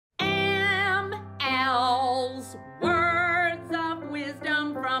Words of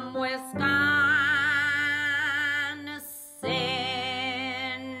wisdom from Wisconsin.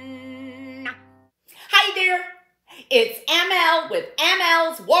 Hi there, it's ML with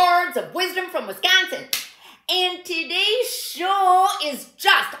ML's Words of Wisdom from Wisconsin. And today's show is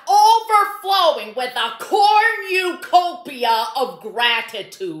just overflowing with a cornucopia of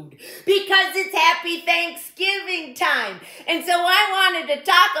gratitude because it's Happy Thanksgiving time. And so I wanted to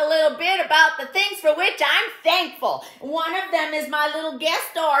talk a little bit about the things for which I'm thankful. One of them is my little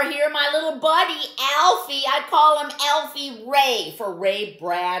guest star here, my little buddy, Alfie. I call him Alfie Ray for Ray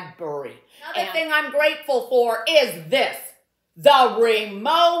Bradbury. Another thing I'm grateful for is this, the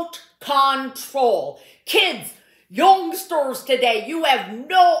remote control. Kids, youngsters today, you have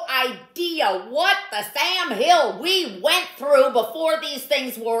no idea what the Sam Hill we went through before these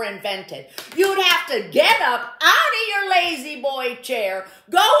things were invented. You'd have to get up out of your lazy boy chair,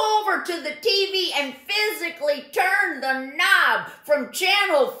 go over to the TV and physically turn the knob from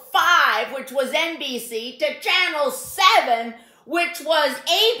channel 5, which was NBC, to channel 7, which was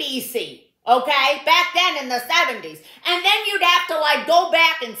ABC. Okay, back then in the 70s. And then you'd have to go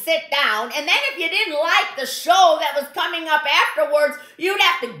back and sit down. And then if you didn't like the show that was coming up afterwards, you'd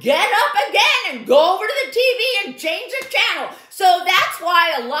have to get up again and go over to the TV and change the channel. So that's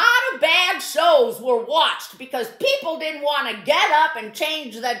why a lot of bad shows were watched, because people didn't want to get up and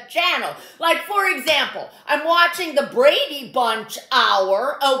change the channel. Like, for example, I'm watching the Brady Bunch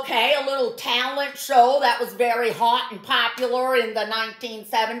Hour, okay, a little talent show that was very hot and popular in the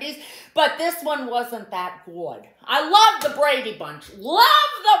 1970s. But this one wasn't that good. I love the Brady Bunch. Love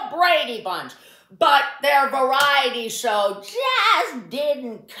the Brady Bunch. But their variety show just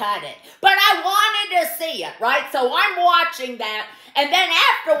didn't cut it. But I wanted to see it, right? So I'm watching that. And then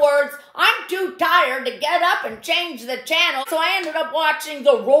afterwards, I'm too tired to get up and change the channel. So I ended up watching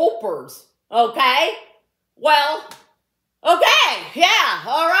the Ropers, okay? Well, okay, yeah,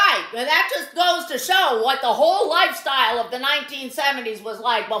 all right. And that just goes to show what the whole lifestyle of the 1970s was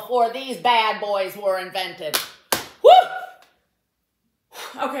like before these bad boys were invented. Woo!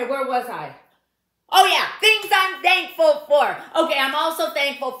 Okay, where was I? Oh yeah, things I'm thankful for. Okay, I'm also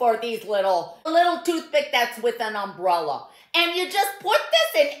thankful for these little toothpick that's with an umbrella. And you just put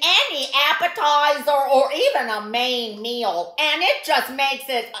this in any appetizer or even a main meal, and it just makes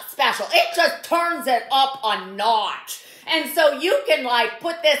it special. It just turns it up a notch. And so you can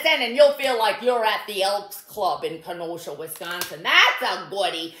put this in and you'll feel like you're at the Elks Club in Kenosha, Wisconsin. That's a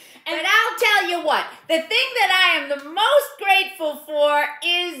goodie. And I'll tell you what, the thing that I am the most grateful for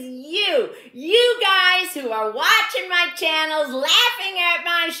is you. You guys who are watching my channels, laughing at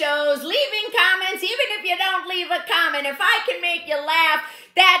my shows, leaving comments. Even if you don't leave a comment, if I can make you laugh,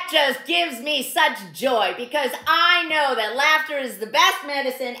 that just gives me such joy, because I know that laughter is the best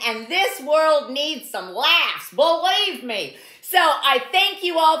medicine and this world needs some laughs, believe me. So I thank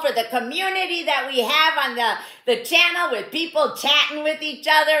you all for the community that we have on the channel, with people chatting with each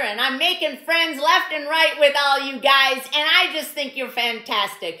other, and I'm making friends left and right with all you guys, and I just think you're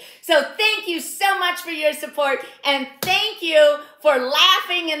fantastic. So thank you so much for your support, and thank you for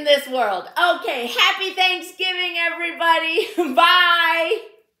laughing in this world. Okay, happy Thanksgiving, everybody. Bye.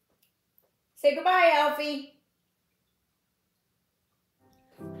 Say goodbye, Alfie.